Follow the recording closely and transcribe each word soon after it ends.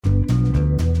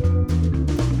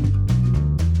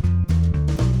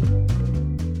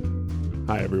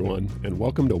Hi, everyone, and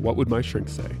welcome to What Would My Shrink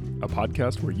Say, a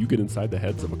podcast where you get inside the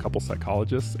heads of a couple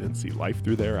psychologists and see life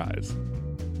through their eyes.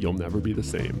 You'll never be the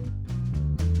same.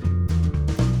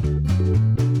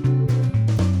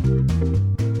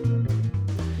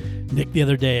 Nick, the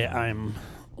other day I'm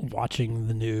watching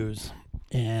the news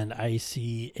and I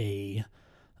see a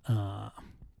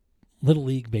Little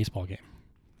League baseball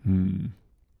game.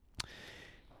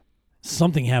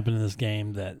 Something happened in this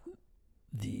game that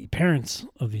the parents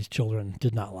of these children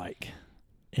did not like.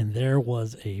 And there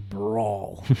was a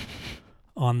brawl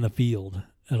on the field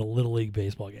at a Little League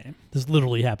baseball game. This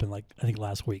literally happened, I think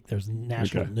last week. There's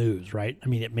national news, right? I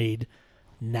mean, it made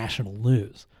national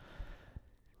news.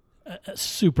 A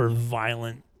super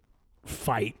violent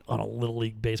fight on a Little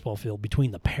League baseball field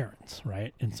between the parents,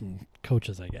 right? And some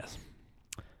coaches, I guess.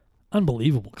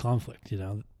 Unbelievable conflict,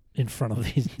 in front of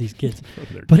these kids.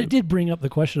 But it did bring up the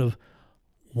question of,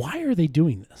 why are they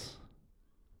doing this?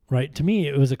 Right? To me,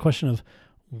 it was a question of,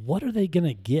 what are they going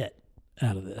to get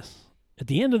out of this? At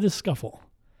the end of this scuffle,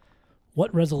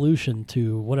 what resolution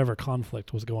to whatever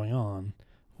conflict was going on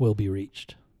will be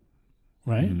reached?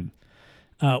 Right?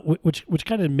 Which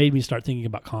kind of made me start thinking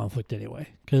about conflict anyway,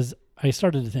 because I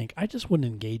started to think, I just wouldn't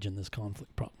engage in this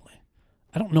conflict probably.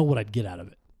 I don't know what I'd get out of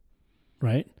it,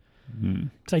 right?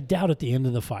 Because I doubt at the end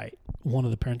of the fight, one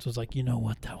of the parents was like, you know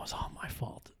what, that was all my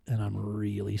fault, and I'm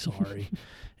really sorry,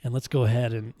 and let's go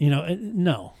ahead and,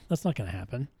 no, that's not going to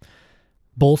happen.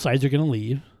 Both sides are going to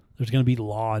leave. There's going to be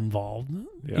law involved.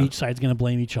 Yeah. Each side's going to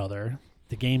blame each other.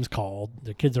 The game's called.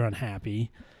 The kids are unhappy.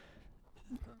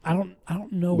 I don't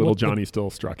know. Little Johnny still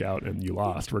struck out and you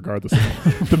lost, regardless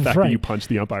of the fact that you punched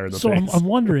the umpire in the face. So I'm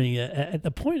wondering, at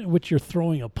the point at which you're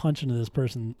throwing a punch into this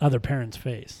other parent's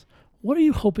face, what are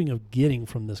you hoping of getting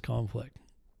from this conflict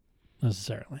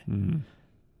necessarily?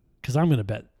 Because I'm going to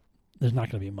bet there's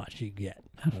not going to be much you get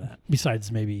out of that,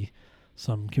 besides maybe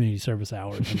some community service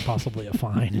hours and possibly a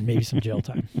fine and maybe some jail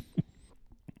time.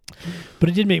 But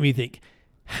it did make me think,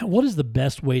 what is the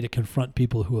best way to confront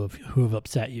people who have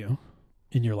upset you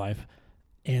in your life,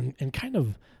 and kind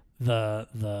of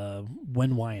the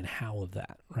when, why, and how of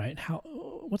that, right?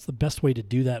 What's the best way to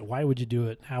do that? Why would you do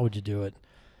it? How would you do it?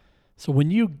 So when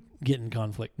you get in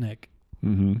conflict, Nick,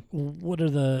 what are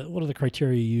the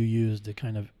criteria you use to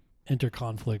kind of enter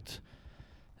conflict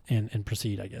and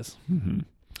proceed, I guess?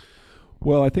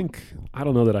 Well, I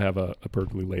don't know that I have a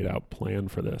perfectly laid out plan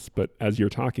for this, but as you're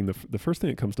talking, the first thing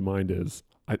that comes to mind is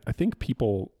I think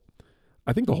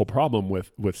the whole problem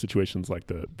with situations like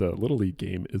the Little League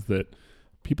game is that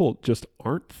people just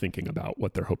aren't thinking about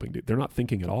what they're hoping to. They're not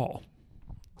thinking at all.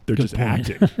 They're just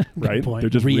acting, right? They're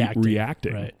just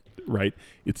reacting, right?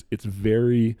 It's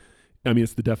very,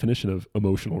 it's the definition of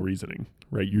emotional reasoning,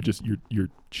 right? You're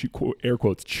air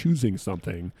quotes choosing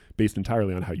something based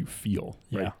entirely on how you feel,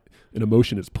 right? Yeah. An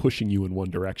emotion is pushing you in one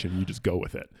direction. You just go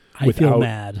with it. I feel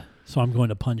mad, so I'm going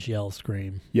to punch, yell,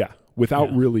 scream. Yeah,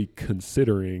 without really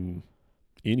considering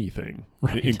anything,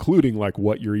 including like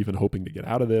what you're even hoping to get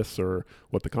out of this, or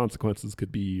what the consequences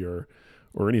could be, or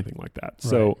anything like that. Right.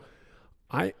 So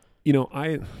I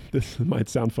this might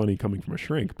sound funny coming from a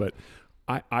shrink, but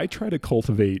I try to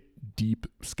cultivate deep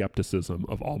skepticism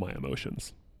of all my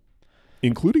emotions,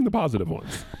 including the positive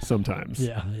ones sometimes.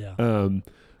 Yeah.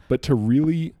 But to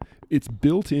really, it's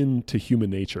built into human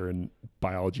nature and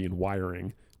biology and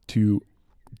wiring to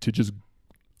just,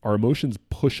 our emotions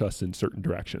push us in certain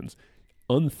directions,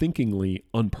 unthinkingly,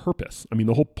 on purpose.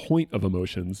 The whole point of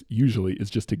emotions usually is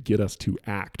just to get us to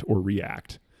act or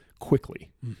react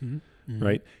quickly,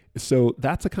 right? So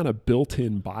that's a kind of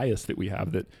built-in bias that we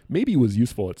have that maybe was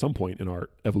useful at some point in our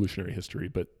evolutionary history,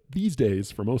 but these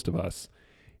days, for most of us,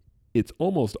 it's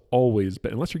almost always,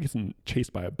 unless you're getting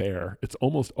chased by a bear, it's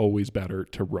almost always better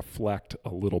to reflect a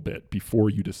little bit before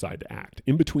you decide to act.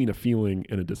 In between a feeling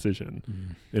and a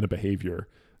decision and a behavior,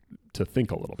 to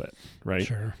think a little bit, right?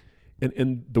 Sure.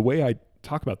 And the way I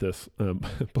talk about this,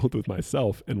 both with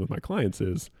myself and with my clients,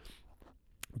 is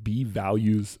be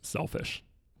values selfish.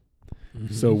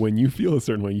 So when you feel a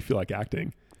certain way, you feel like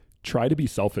acting, try to be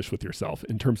selfish with yourself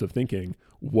in terms of thinking,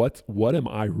 what am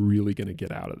I really going to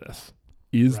get out of this?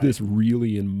 Is this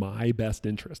really in my best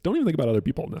interest? Don't even think about other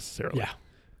people necessarily. Yeah.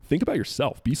 Think about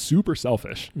yourself. Be super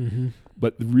selfish,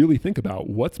 but really think about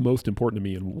what's most important to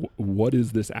me and what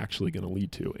is this actually going to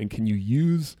lead to? And can you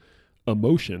use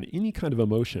emotion, any kind of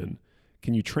emotion,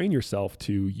 can you train yourself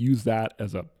to use that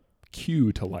as a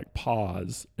cue to like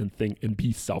pause and think and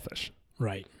be selfish?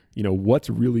 Right. What's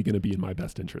really going to be in my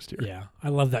best interest here? Yeah. I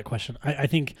love that question. I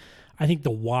think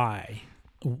the why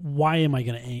am I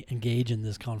going to engage in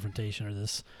this confrontation or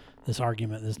this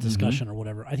argument, this discussion or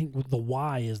whatever? I think the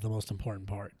why is the most important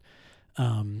part.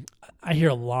 I hear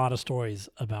a lot of stories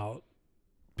about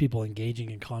people engaging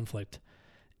in conflict.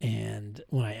 And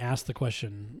when I ask the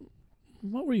question,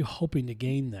 what were you hoping to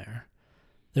gain there?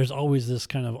 There's always this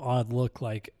kind of odd look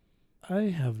like, I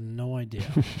have no idea.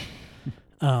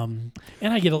 And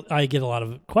I get a lot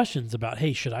of questions about,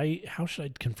 hey, how should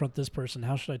I confront this person?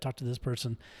 How should I talk to this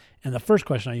person? And the first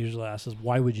question I usually ask is,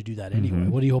 why would you do that anyway?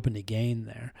 What are you hoping to gain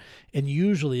there? And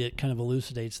usually it kind of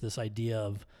elucidates this idea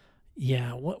of,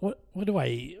 what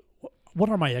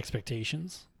are my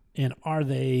expectations, and are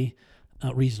they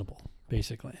reasonable,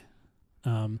 basically?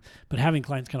 But having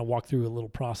clients kind of walk through a little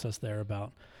process there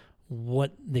about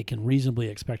what they can reasonably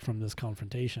expect from this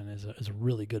confrontation is a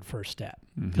really good first step.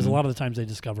 Because a lot of the times they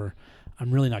discover,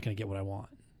 I'm really not going to get what I want.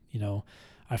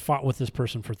 I fought with this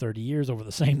person for 30 years over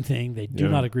the same thing. They do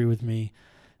not agree with me.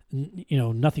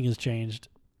 Nothing has changed.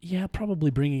 Yeah,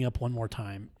 probably bringing up one more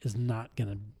time is not going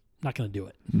to do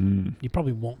it. You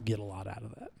probably won't get a lot out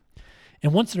of that.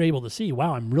 And once they're able to see,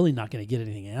 wow, I'm really not going to get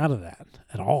anything out of that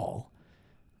at all,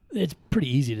 it's pretty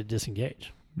easy to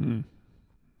disengage.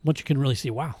 Once you can really see,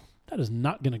 wow, that is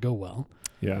not going to go well.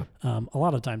 Yeah. A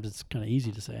lot of times it's kind of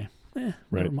easy to say,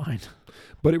 never mind.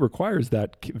 But it requires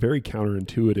that very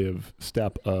counterintuitive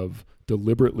step of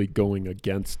deliberately going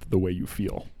against the way you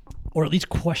feel. Or at least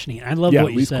questioning it. I love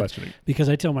what you said. Questioning. Because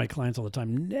I tell my clients all the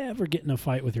time, never get in a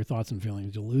fight with your thoughts and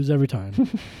feelings. You'll lose every time.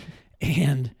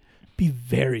 And be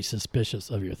very suspicious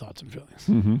of your thoughts and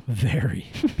feelings. Very.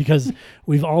 Because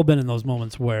we've all been in those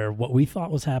moments where what we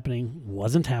thought was happening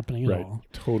wasn't happening at all.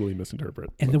 Totally misinterpret.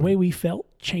 And the way we felt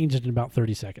changed in about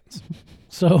 30 seconds.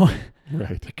 So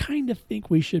I kind of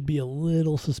think we should be a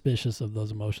little suspicious of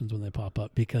those emotions when they pop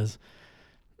up, because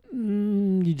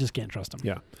you just can't trust them.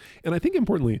 Yeah. And I think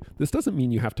importantly, this doesn't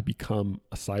mean you have to become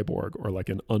a cyborg or like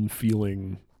an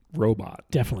unfeeling robot.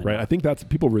 Definitely right. not. I think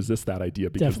people resist that idea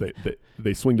because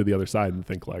they swing to the other side and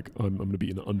think like, I'm going to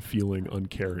be an unfeeling,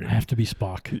 uncaring. I have to be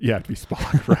Spock. Yeah, to be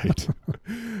Spock, right?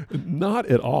 Not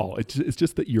at all. It's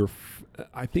just that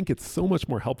I think it's so much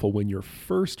more helpful when your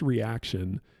first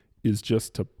reaction is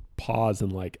just to pause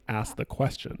and like ask the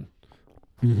question.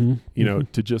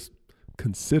 To just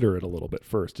consider it a little bit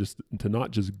first, just to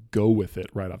not just go with it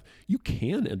right off. You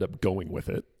can end up going with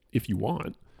it if you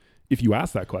want. If you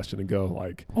ask that question and go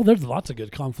like, there's lots of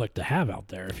good conflict to have out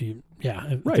there. If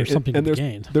there's something to be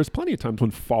gained. There's plenty of times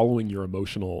when following your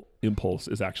emotional impulse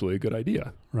is actually a good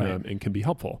idea, and can be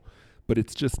helpful. But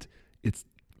it's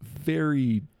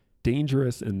very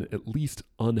dangerous and at least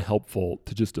unhelpful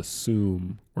to just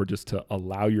assume or just to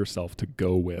allow yourself to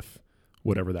go with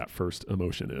whatever that first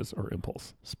emotion is or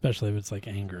impulse. Especially if it's like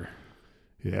anger.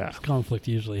 Yeah. Conflict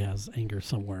usually has anger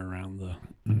somewhere around the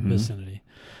vicinity.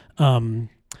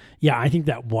 I think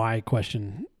that why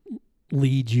question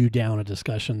leads you down a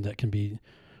discussion that can be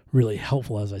really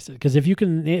helpful, as I said. Because if you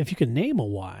can name a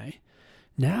why,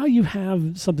 now you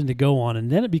have something to go on,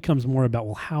 and then it becomes more about,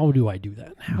 well, how do I do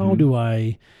that? How do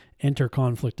I enter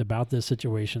conflict about this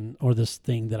situation or this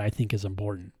thing that I think is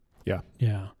important? Yeah.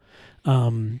 Yeah.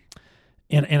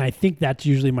 And I think that's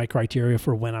usually my criteria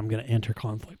for when I'm going to enter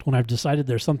conflict. When I've decided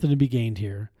there's something to be gained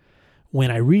here,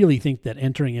 when I really think that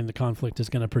entering into conflict is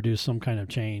going to produce some kind of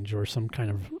change or some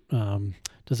kind of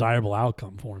desirable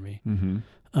outcome for me,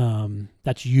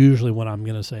 that's usually when I'm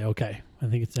going to say, okay, I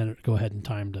think it's go ahead and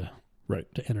time to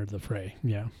enter the fray.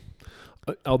 Yeah.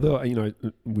 Although,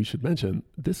 we should mention,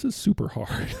 this is super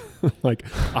hard. Like,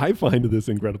 I find this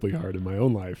incredibly hard in my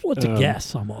own life. Well, it's a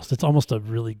guess almost. It's almost a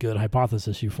really good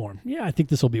hypothesis you form. Yeah, I think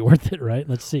this will be worth it, right?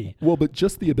 Let's see. Well, but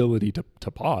just the ability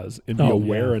to pause and be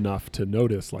aware enough to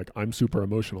notice, like, I'm super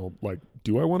emotional. Like,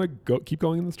 do I want to keep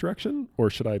going in this direction?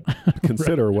 Or should I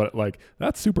consider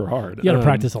that's super hard. You got to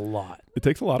practice a lot. It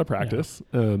takes a lot of practice.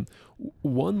 Yeah.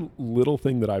 One little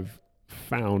thing that I've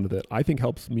found that I think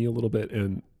helps me a little bit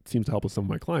and seems to help with some of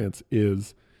my clients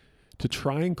is to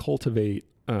try and cultivate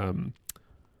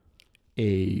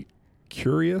a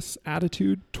curious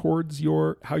attitude towards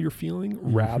how you're feeling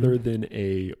rather than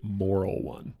a moral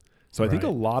one. So I think a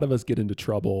lot of us get into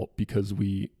trouble because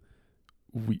we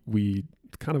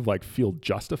kind of like feel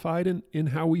justified in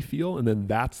how we feel, and then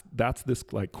that's this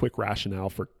like quick rationale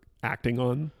for acting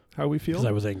on how we feel. Because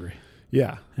I was angry.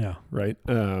 Yeah. Right.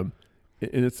 And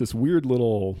it's this weird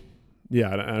little.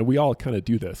 Yeah, and we all kind of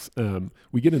do this.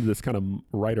 We get into this kind of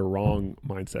right or wrong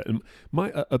mindset. And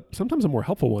sometimes a more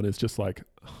helpful one is just like,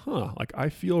 like I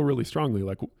feel really strongly,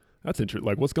 like that's interesting.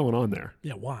 Like what's going on there?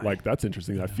 Yeah, why? Like that's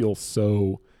interesting. Yeah. I feel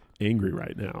so angry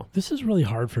right now. This is really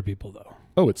hard for people, though.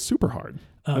 Oh, it's super hard.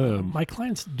 My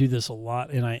clients do this a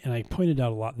lot, and I pointed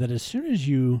out a lot that as soon as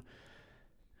you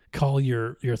call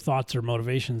your thoughts or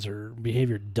motivations or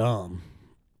behavior dumb,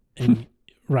 and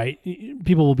right?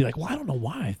 People will be like, well, I don't know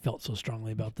why I felt so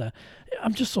strongly about that.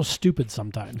 I'm just so stupid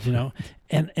sometimes, you know?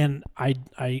 and I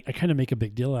kind of make a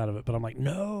big deal out of it, but I'm like,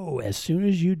 no, as soon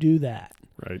as you do that,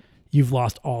 Right. you've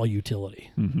lost all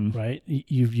utility, right?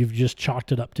 You've just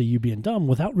chalked it up to you being dumb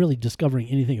without really discovering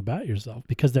anything about yourself,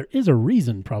 because there is a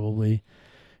reason probably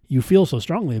you feel so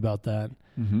strongly about that.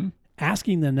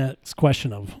 Asking the next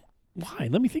question of why,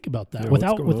 let me think about that, Yeah,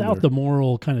 without the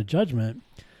moral kind of judgment,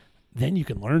 then you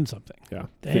can learn something. Yeah.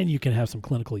 Then you can have some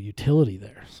clinical utility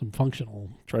there, some functional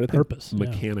Try to purpose. think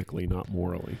mechanically, not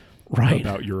morally, Right.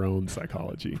 about your own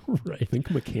psychology. Right. Think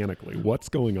mechanically. What's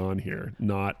going on here?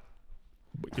 Not,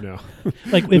 you know.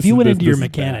 Like if you went into your this is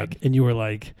mechanic bad. and you were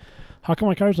like, how come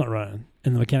my car's not running?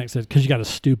 And the mechanic said, because you got a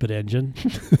stupid engine.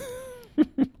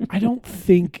 I don't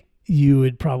think you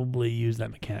would probably use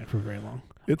that mechanic for very long.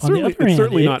 It's On the certainly, other hand,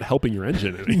 certainly not helping your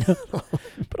engine any.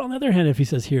 But on the other hand, if he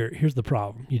says, here's the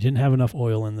problem. You didn't have enough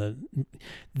oil in the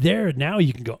there. Now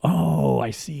you can go, oh, I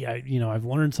see. I've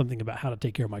learned something about how to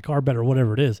take care of my car better,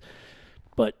 whatever it is.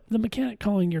 But the mechanic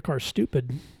calling your car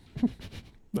stupid,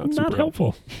 Not super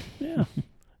helpful. Yeah.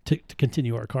 To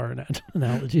continue our car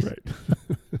analogies. Right.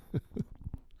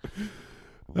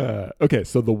 Okay,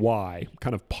 so the why,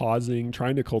 kind of pausing,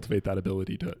 trying to cultivate that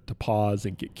ability to pause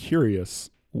and get curious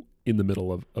in the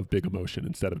middle of big emotion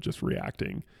instead of just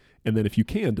reacting. And then if you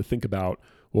can, to think about,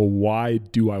 well, why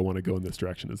do I want to go in this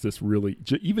direction? Is this really,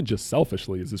 even just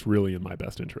selfishly, is this really in my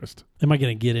best interest? Am I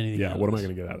going to get anything out of what am this? I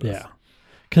going to get out of this? Yeah.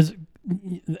 Because,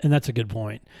 and that's a good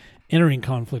point, entering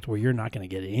conflict where you're not going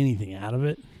to get anything out of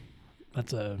it,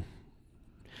 I'm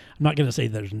not going to say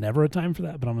there's never a time for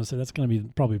that, but I'm going to say that's going to be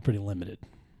probably pretty limited.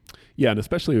 Yeah, and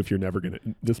especially if you're never going to,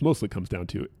 this mostly comes down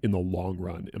to, in the long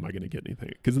run, am I going to get anything?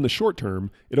 Because in the short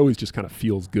term, it always just kind of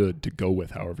feels good to go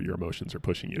with however your emotions are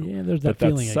pushing you. Yeah, there's that but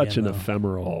feeling that's such again, an though.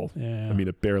 ephemeral, Yeah. I mean,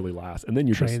 it barely lasts. And then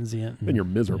you're Transient. then you're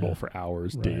miserable yeah. for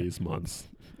hours, Right. days, months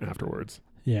afterwards.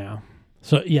 Yeah.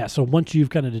 So once you've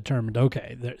kind of determined,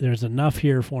 okay, there's enough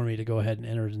here for me to go ahead and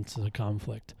enter into the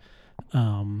conflict,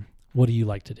 what do you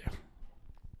like to do?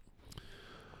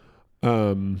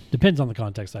 Depends on the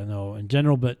context, I know, in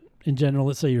general, but in general,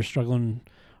 let's say you're struggling,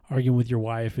 arguing with your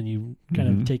wife, and you kind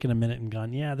of taken a minute and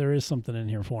gone, yeah, there is something in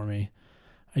here for me.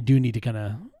 I do need to kind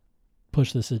of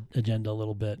push this agenda a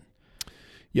little bit.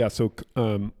 Yeah, so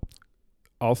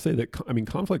I'll say that,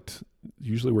 conflict,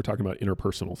 usually we're talking about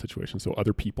interpersonal situations, so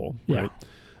other people, Yeah.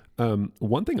 right?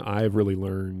 One thing I've really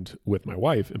learned with my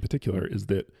wife in particular is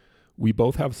that we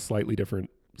both have slightly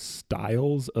different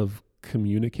styles of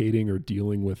communicating or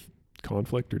dealing with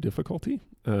conflict or difficulty.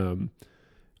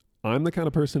 I'm the kind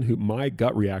of person who my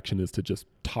gut reaction is to just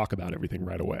talk about everything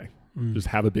right away. Just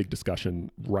have a big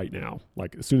discussion right now,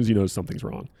 like as soon as you know something's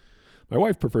wrong. My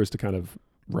wife prefers to kind of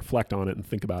reflect on it and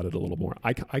think about it a little more.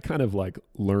 I kind of like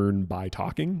learn by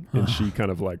talking, and she kind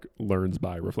of like learns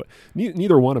by reflect.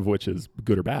 Neither one of which is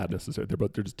good or bad necessarily.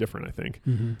 They're just different, I think.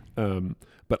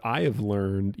 But I have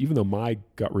learned, even though my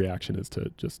gut reaction is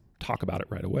to just talk about it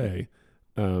right away,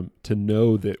 to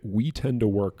know that we tend to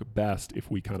work best if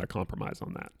we kind of compromise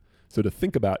on that. So to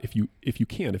think about, if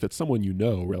it's someone you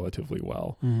know relatively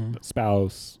well,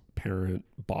 spouse, parent,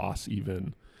 boss,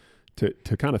 even, to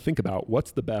kind of think about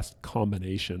what's the best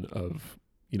combination of,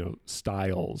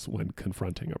 styles when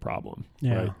confronting a problem.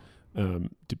 Yeah. Right?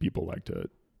 Do people like to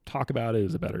talk about it?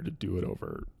 Is it better to do it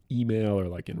over email or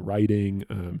like in writing?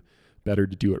 Better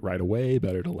to do it right away?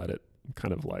 Better to let it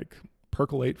kind of like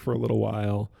percolate for a little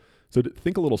while? So to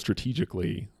think a little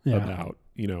strategically about,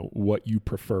 what you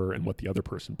prefer and what the other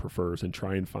person prefers, and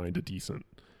try and find a decent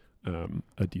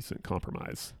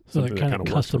compromise. So that kind of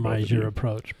works for both customize of your you.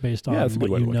 approach based on that's a good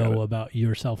what way you to look at know it. about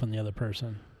yourself and the other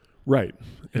person. Right.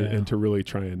 And, Yeah. and to really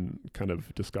try and kind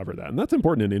of discover that. And that's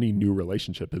important in any new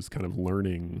relationship, is kind of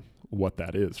learning what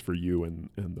that is for you and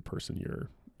the person you're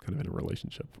kind of in a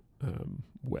relationship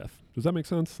with. Does that make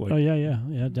sense? Like,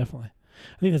 Yeah, definitely.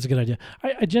 I think that's a good idea.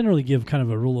 I generally give kind of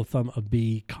a rule of thumb of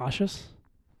be cautious,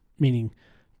 meaning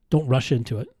don't rush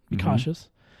into it. Be cautious,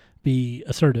 be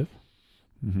assertive,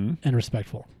 and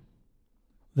respectful.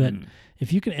 That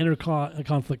if you can enter a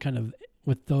conflict kind of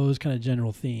with those kind of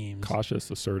general themes, cautious,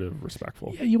 assertive,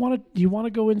 respectful. Yeah, you want to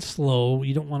go in slow.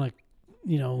 You don't want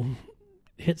to,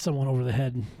 hit someone over the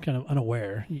head kind of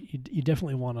unaware. You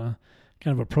definitely want to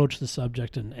kind of approach the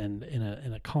subject and in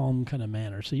a calm kind of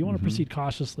manner. So you want to proceed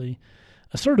cautiously,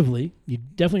 assertively. You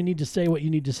definitely need to say what you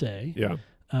need to say. Yeah.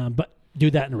 But do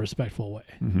that in a respectful way.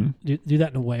 Do that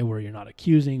in a way where you're not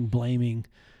accusing, blaming.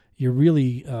 You're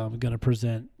really going to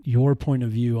present your point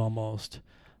of view almost,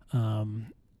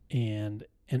 and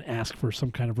ask for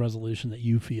some kind of resolution that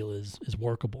you feel is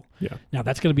workable. Yeah. Now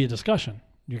that's going to be a discussion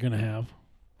you're going to have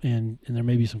and there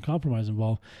may be some compromise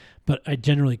involved, but I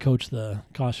generally coach the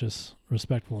cautious,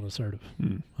 respectful, and assertive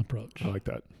approach. I like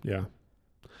that. Yeah.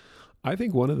 I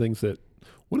think one of the things that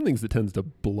tends to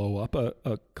blow up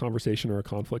a conversation or a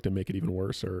conflict and make it even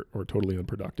worse or totally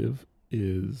unproductive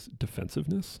is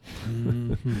defensiveness.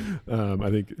 Mm-hmm.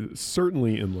 I think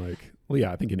certainly in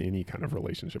I think in any kind of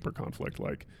relationship or conflict,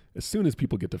 like as soon as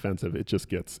people get defensive, it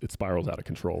spirals out of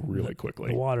control really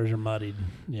quickly. The waters are muddied.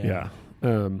 Yeah.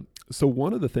 So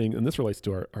one of the things, and this relates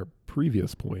to our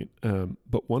previous point,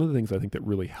 but one of the things I think that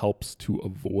really helps to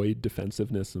avoid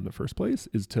defensiveness in the first place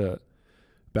is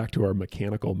back to our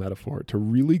mechanical metaphor, to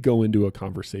really go into a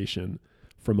conversation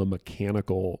from a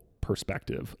mechanical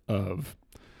perspective of,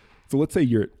 so let's say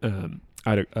I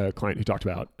had a client who talked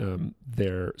about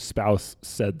their spouse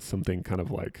said something kind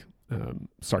of like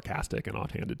sarcastic and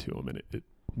offhanded to them, and it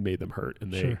made them hurt,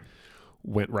 and they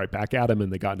went right back at him,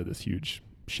 and they got into this huge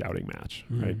shouting match,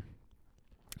 right?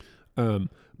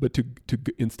 But to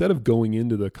instead of going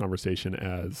into the conversation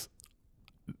as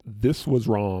this was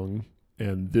wrong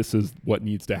and this is what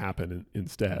needs to happen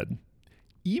instead,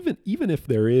 even if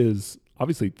there is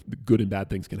obviously good and bad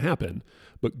things can happen,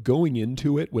 but going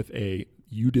into it with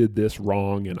you did this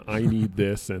wrong and I need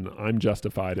this and I'm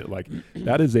justified,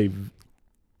 that is a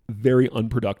very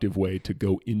unproductive way to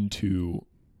go into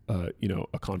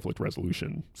a conflict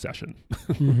resolution session,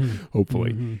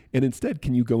 hopefully. Mm-hmm. And instead,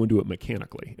 can you go into it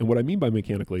mechanically? And what I mean by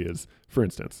mechanically is, for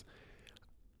instance,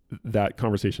 that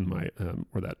conversation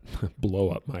or that blow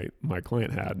up my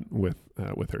client had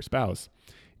with her spouse,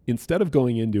 instead of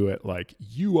going into it like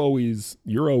you're always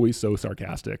so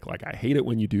sarcastic, like I hate it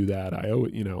when you do that,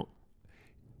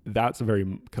 that's a very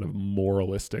kind of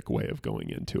moralistic way of going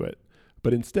into it.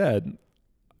 But instead,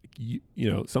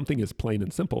 something as plain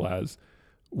and simple as,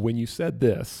 when you said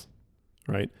this,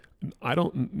 right?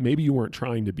 Maybe you weren't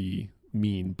trying to be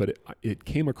mean, but it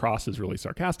came across as really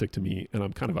sarcastic to me, and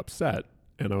I'm kind of upset.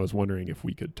 And I was wondering if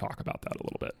we could talk about that a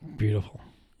little bit. Beautiful.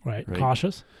 Right.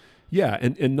 Cautious. Yeah.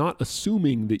 And not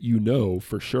assuming that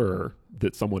for sure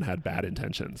that someone had bad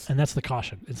intentions. And that's the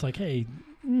caution. It's like, hey,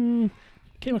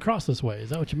 came across this way. Is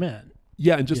that what you meant?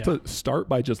 Yeah. And just to start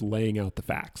by just laying out the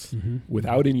facts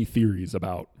without any theories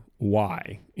about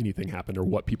why anything happened or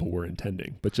what people were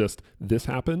intending, but just this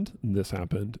happened and this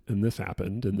happened and this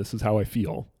happened and this is how I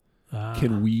feel.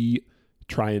 Can we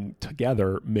try and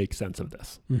together make sense of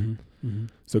this?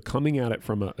 So coming at it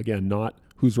from again, not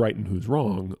who's right and who's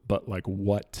wrong, but like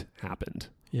what happened?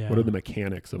 What are the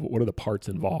mechanics of it? What are the parts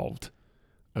involved?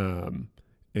 And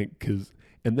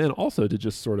then also to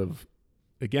just sort of,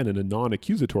 again, in a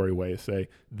non-accusatory way, say,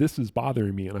 this is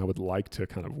bothering me and I would like to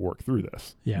kind of work through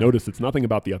this. Yeah. Notice it's nothing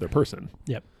about the other person.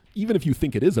 Yep. Even if you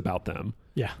think it is about them,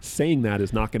 saying that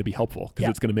is not going to be helpful because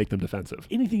it's going to make them defensive.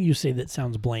 Anything you say that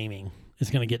sounds blaming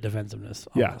is going to get defensiveness.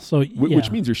 Yeah. So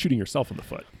which means you're shooting yourself in the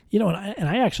foot. And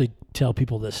I actually tell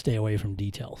people to stay away from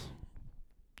details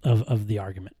of the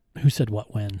argument. Who said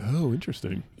what when? Oh,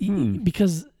 interesting.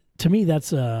 Because to me,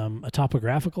 that's a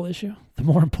topographical issue. The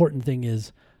more important thing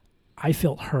is, I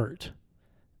felt hurt,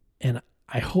 and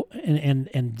I hope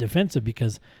and defensive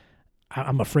because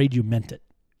I'm afraid you meant it,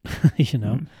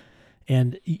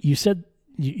 And you said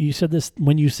this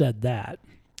when you said that.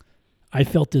 I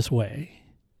felt this way,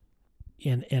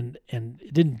 and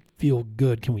it didn't feel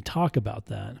good. Can we talk about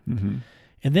that? And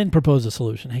then propose a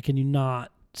solution. Hey, can you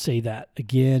not say that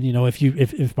again?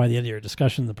 If by the end of your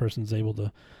discussion the person's able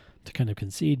to kind of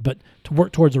concede, but to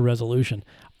work towards a resolution.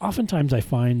 Oftentimes I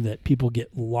find that people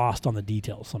get lost on the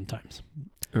details sometimes.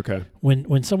 Okay.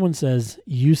 When someone says,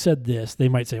 you said this, they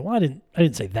might say, well, I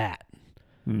didn't say that.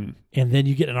 And then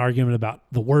you get an argument about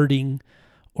the wording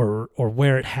or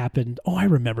where it happened. Oh, I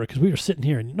remember because we were sitting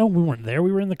here and no, we weren't there.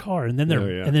 We were in the car. And then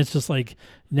and it's just like,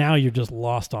 now you're just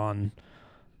lost on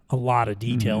a lot of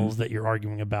details that you're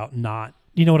arguing about. Not,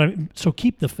 you know what I mean? So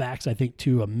keep the facts, I think,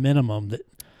 to a minimum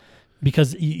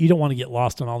because you don't want to get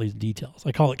lost on all these details.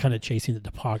 I call it kind of chasing the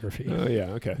topography. Oh,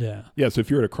 yeah. Okay. Yeah. Yeah. So if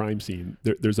you're at a crime scene,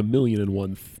 there's a million and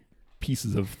one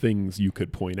pieces of things you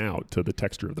could point out, to the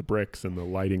texture of the bricks and the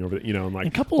lighting over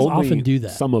and couples often do that.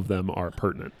 Some of them are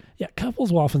pertinent. Yeah.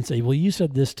 Couples will often say, well, you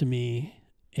said this to me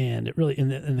and it really,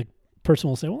 and the person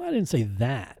will say, well, I didn't say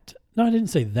that. No, I didn't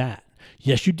say that.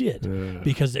 Yes, you did,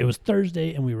 because it was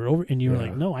Thursday and we were over and you were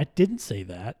like, no, I didn't say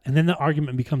that. And then the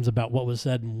argument becomes about what was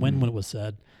said and when it was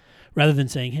said. Rather than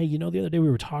saying, hey, the other day we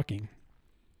were talking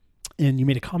and you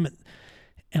made a comment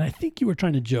and I think you were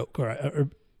trying to joke or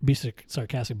be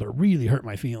sarcastic, but it really hurt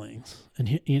my feelings.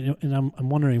 And and I'm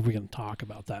wondering if we can talk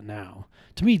about that now.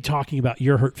 To me, talking about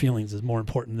your hurt feelings is more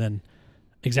important than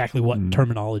exactly what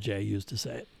terminology I used to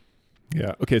say it.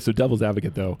 Yeah. Okay. So devil's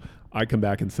advocate though, I come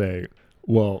back and say,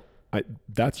 Well,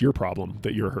 that's your problem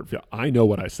that you're hurt. I know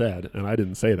what I said and I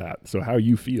didn't say that. So how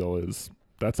you feel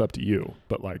that's up to you.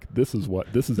 But like, this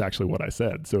is actually what I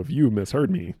said. So if you misheard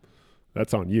me,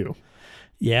 that's on you.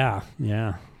 Yeah.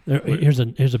 Yeah. Here's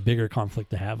a bigger conflict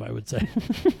to have, I would say.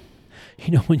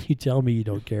 When you tell me you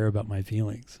don't care about my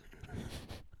feelings.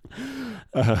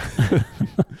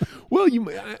 Well,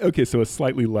 okay. So a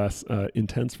slightly less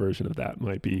intense version of that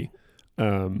might be,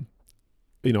 I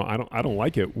don't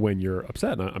like it when you're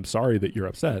upset. And I'm sorry that you're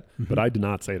upset, but I did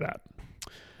not say that.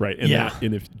 Right. And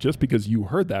and if just because you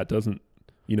heard that doesn't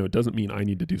mean I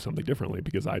need to do something differently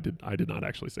because I did not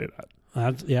actually say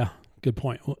that. Good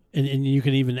point. And you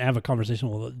can even have a conversation.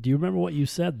 Well, do you remember what you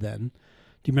said then?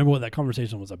 Do you remember what that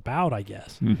conversation was about, I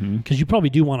guess? Because you probably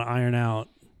do want to iron out.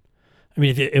 I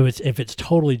mean, if it's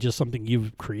totally just something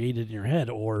you've created in your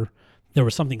head or there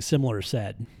was something similar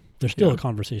said, there's still a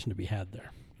conversation to be had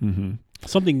there. Mm-hmm.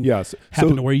 Something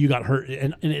happened where you got hurt.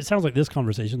 And it sounds like this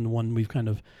conversation, the one we've kind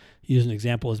of used an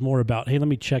example, is more about, hey, let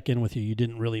me check in with you. You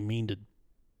didn't really mean to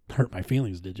hurt my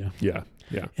feelings, did you? Yeah,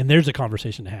 yeah. And there's a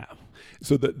conversation to have.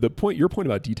 So your point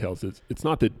about details is it's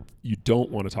not that you don't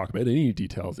want to talk about any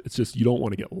details. It's just you don't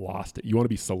want to get lost. You want to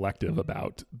be selective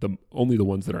about only the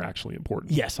ones that are actually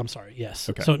important. Yes, I'm sorry. Yes.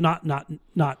 Okay. So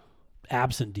not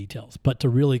absent details, but to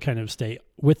really kind of stay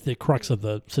with the crux of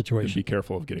the situation. And be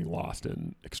careful of getting lost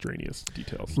in extraneous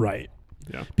details. Right.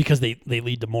 Yeah. Because they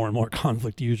lead to more and more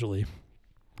conflict usually.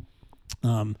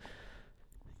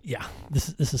 Yeah,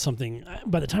 this is something.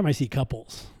 By the time I see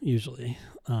couples, usually,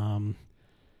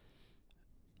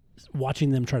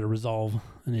 watching them try to resolve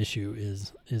an issue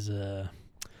is an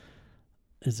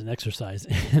exercise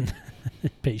in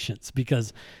patience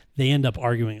because they end up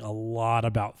arguing a lot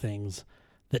about things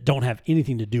that don't have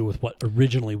anything to do with what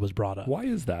originally was brought up. Why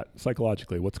is that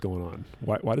psychologically? What's going on?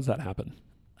 Why does that happen?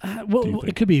 Well,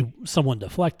 it could be someone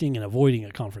deflecting and avoiding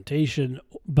a confrontation,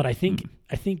 but I think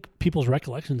people's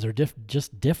recollections are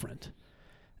just different,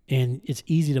 and it's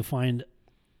easy to find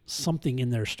something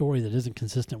in their story that isn't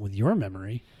consistent with your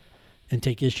memory, and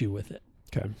take issue with it.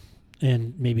 Okay,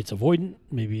 and maybe it's avoidant,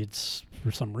 maybe it's for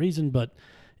some reason, but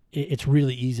it's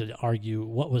really easy to argue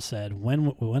what was said, when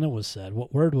it was said,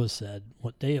 what word was said,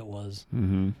 what day it was.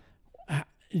 Mm-hmm.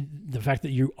 The fact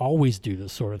that you always do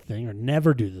this sort of thing or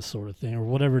never do this sort of thing or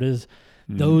whatever it is,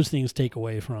 those things take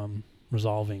away from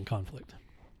resolving conflict.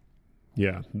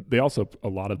 Yeah. They also, a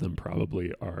lot of them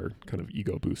probably are kind of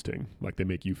ego boosting, like they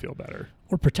make you feel better.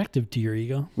 Or protective to your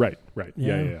ego. Right.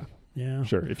 Yeah.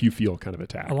 Sure. If you feel kind of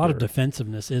attacked. A lot of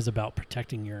defensiveness is about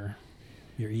protecting your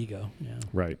ego. Yeah.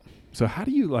 Right. So how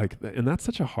do you and that's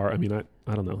such a hard,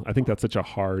 I don't know. I think that's such a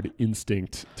hard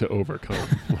instinct to overcome,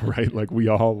 right? Like we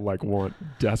all want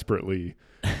desperately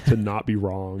to not be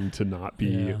wrong, to not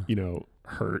be,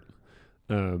 hurt.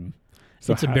 So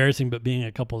it's embarrassing, but being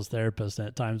a couples therapist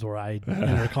at times where I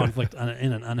enter conflict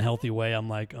in an unhealthy way, I'm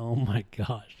like, oh my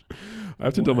gosh. I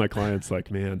have to tell my clients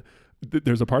man,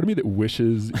 there's a part of me that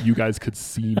wishes you guys could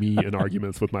see me in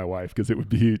arguments with my wife because it would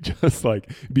be just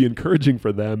be encouraging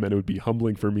for them and it would be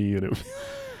humbling for me. And it would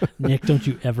Nick, don't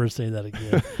you ever say that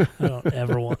again. I don't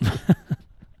ever want.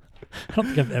 I don't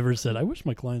think I've ever said, I wish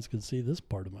my clients could see this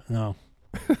part of no.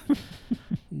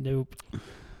 Nope.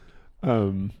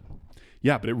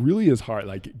 Yeah, but it really is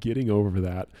hard, getting over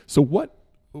that. So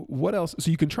what else?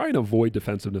 So you can try and avoid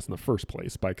defensiveness in the first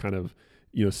place by kind of,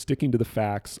 sticking to the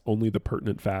facts, only the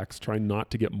pertinent facts, trying not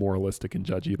to get moralistic and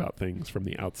judgy about things from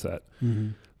the outset. Mm-hmm.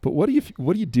 But what do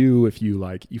you do if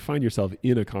you you find yourself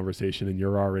in a conversation and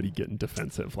you're already getting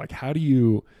defensive? How do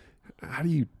you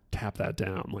tap that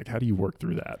down? How do you work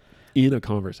through that in a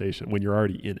conversation when you're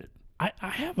already in it? I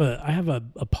have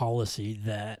a policy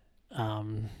that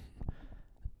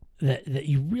that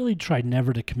you really try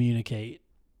never to communicate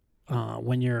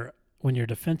when your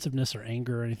defensiveness or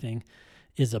anger or anything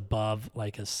is above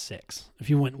a 6. If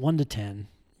you went 1 to 10,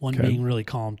 1 being really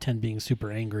calm, 10 being super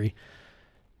angry,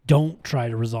 don't try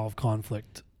to resolve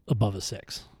conflict above a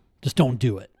 6. Just don't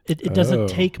do it. It doesn't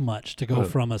take much to go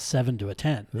from a 7 to a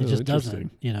 10. It just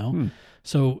doesn't,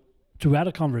 So throughout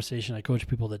a conversation, I coach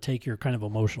people to take your kind of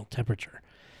emotional temperature.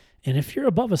 And if you're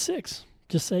above a 6,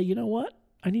 just say, you know what?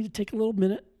 I need to take a little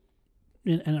minute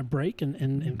and a break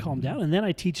and calm down. And then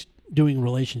I teach doing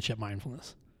relationship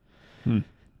mindfulness.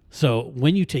 So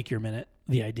when you take your minute,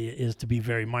 the idea is to be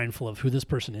very mindful of who this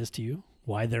person is to you,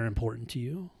 why they're important to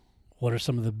you, what are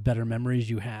some of the better memories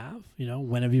you have,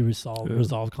 when have you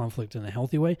resolved conflict in a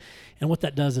healthy way. And what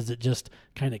that does is it just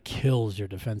kind of kills your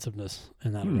defensiveness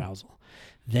and that arousal.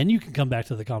 Then you can come back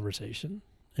to the conversation,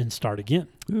 and start again.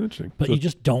 Interesting. But so, you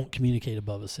just don't communicate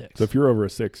above a 6. so if you're over a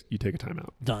 6, you take a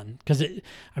timeout. Done. Because,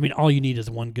 all you need is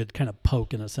one good kind of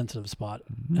poke in a sensitive spot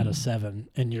at a 7,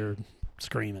 and you're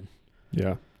screaming.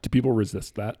 Yeah. Do people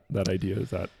resist that idea? Is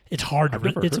that it's hard? I've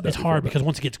never heard that It's before, hard but- because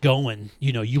once it gets going,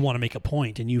 you want to make a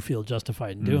point and you feel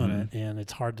justified in doing it, and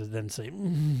it's hard to then say,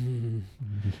 and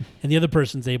the other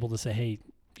person's able to say, "Hey,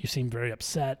 you seem very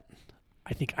upset.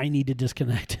 I think I need to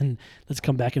disconnect and let's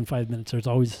come back in 5 minutes." There's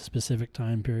always a specific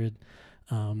time period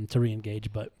to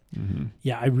re-engage, but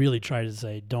yeah, I really try to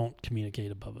say don't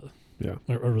communicate above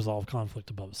or resolve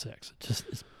conflict above a 6.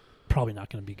 It's probably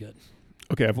not going to be good.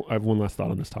 Okay, I have one last thought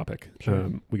on this topic.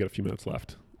 Sure. We got a few minutes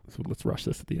left, so let's rush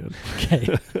this at the end.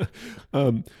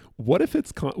 Okay. What if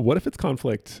it's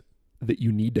conflict that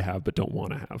you need to have but don't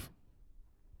want to have?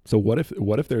 So what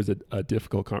if there's a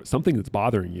difficult something that's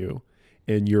bothering you,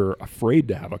 and you're afraid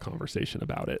to have a conversation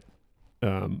about it,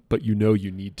 but you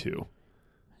need to?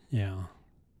 Yeah.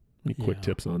 Any quick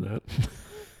tips on that?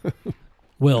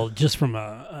 Well, just from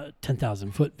a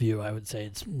 10,000-foot view, I would say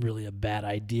it's really a bad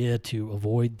idea to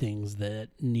avoid things that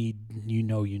you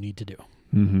need to do,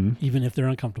 even if they're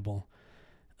uncomfortable.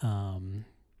 But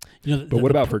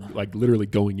what about for like literally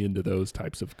going into those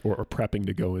types of or prepping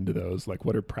to go into those? Like,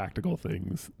 what are practical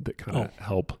things that kind of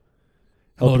help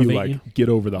Motivate you get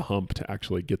over the hump to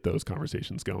actually get those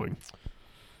conversations going?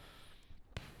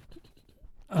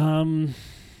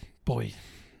 Boy.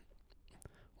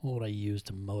 What would I use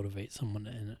to motivate someone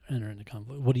to enter into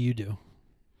conflict? What do you do?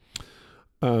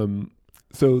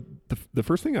 So the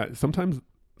first thing sometimes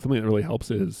something that really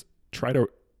helps is try to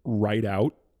write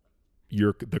out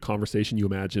the conversation you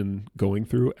imagine going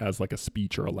through as like a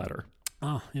speech or a letter.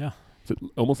 Oh, yeah. So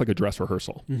almost like a dress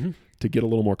rehearsal to get a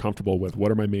little more comfortable with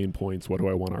what are my main points? What do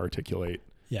I want to articulate?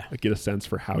 Yeah. Like get a sense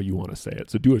for how you want to say it.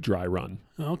 So do a dry run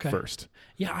first.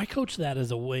 Yeah, I coach that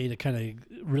as a way to kind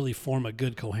of really form a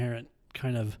good, coherent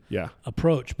kind of Yeah.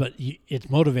 approach, but it's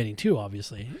motivating too,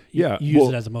 obviously. Yeah. You use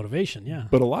it as a motivation, yeah.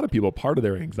 But a lot of people, part of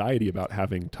their anxiety about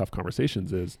having tough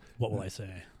conversations is, what will I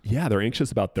say? Yeah, they're anxious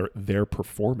about their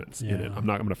performance in it. I'm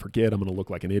not going to forget. I'm going to look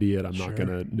like an idiot. I'm not going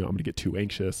to, I'm going to get too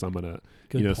anxious. I'm going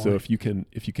to, so if you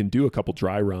can do a couple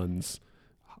dry runs,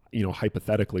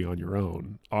 hypothetically on your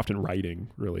own, often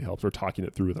writing really helps, or talking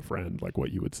it through with a friend, like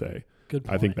what you would say. Good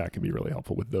point. I think that can be really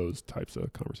helpful with those types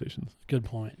of conversations. Good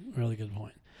point. Really good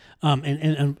point.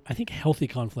 And I think healthy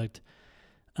conflict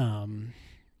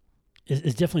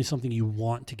is definitely something you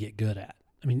want to get good at.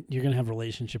 I mean, you're going to have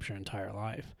relationships your entire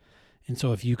life. And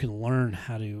so if you can learn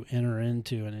how to enter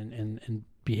into and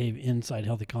behave inside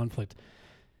healthy conflict,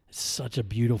 it's such a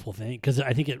beautiful thing, because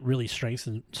I think it really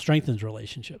strengthens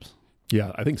relationships.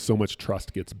 Yeah, I think so much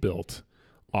trust gets built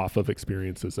off of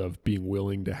experiences of being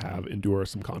willing to endure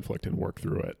some conflict and work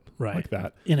through it. Right. Like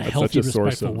that. In a healthy,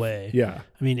 respectful way. Yeah.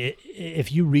 I mean,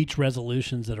 if you reach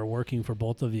resolutions that are working for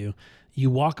both of you, you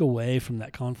walk away from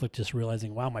that conflict just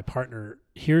realizing, wow, my partner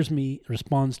hears me,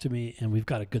 responds to me, and we've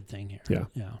got a good thing here. Yeah.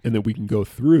 Yeah. And then we can go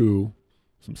through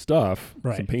some stuff,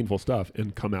 right, some painful stuff,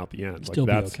 and come out the end. Still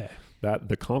like be okay. That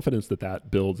the confidence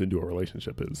that builds into a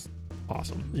relationship is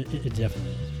awesome. It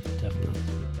definitely is. Definitely.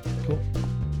 Cool.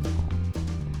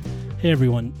 Hey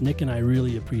everyone, Nick and I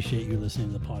really appreciate you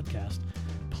listening to the podcast.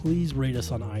 Please rate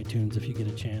us on iTunes if you get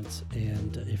a chance,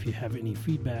 and if you have any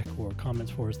feedback or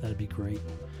comments for us, that'd be great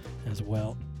as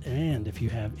well. And if you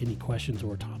have any questions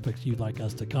or topics you'd like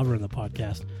us to cover in the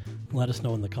podcast, let us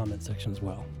know in the comment section as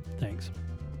well. Thanks.